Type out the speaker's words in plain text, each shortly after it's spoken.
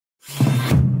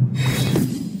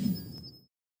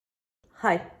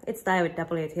Hi, it's Di with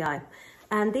WTI,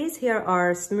 and these here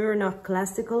are Smyrna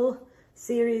Classical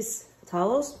series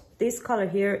towels. This color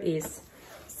here is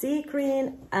sea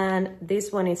green and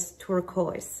this one is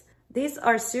turquoise. These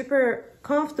are super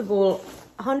comfortable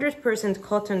 100%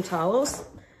 cotton towels,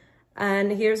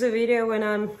 and here's a video when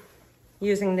I'm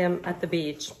using them at the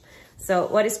beach. So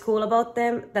what is cool about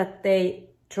them, that they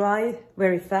dry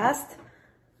very fast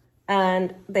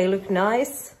and they look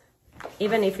nice.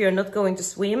 Even if you're not going to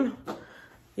swim,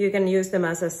 you can use them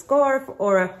as a scarf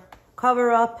or a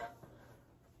cover up.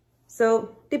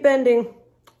 So depending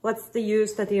what's the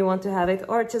use that you want to have it,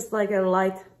 or just like a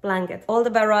light blanket. All the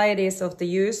varieties of the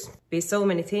use, be so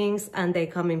many things, and they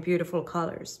come in beautiful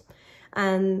colors.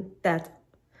 And that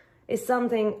is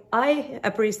something I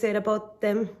appreciate about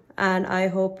them, and I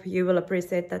hope you will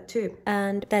appreciate that too.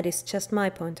 And that is just my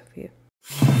point of view.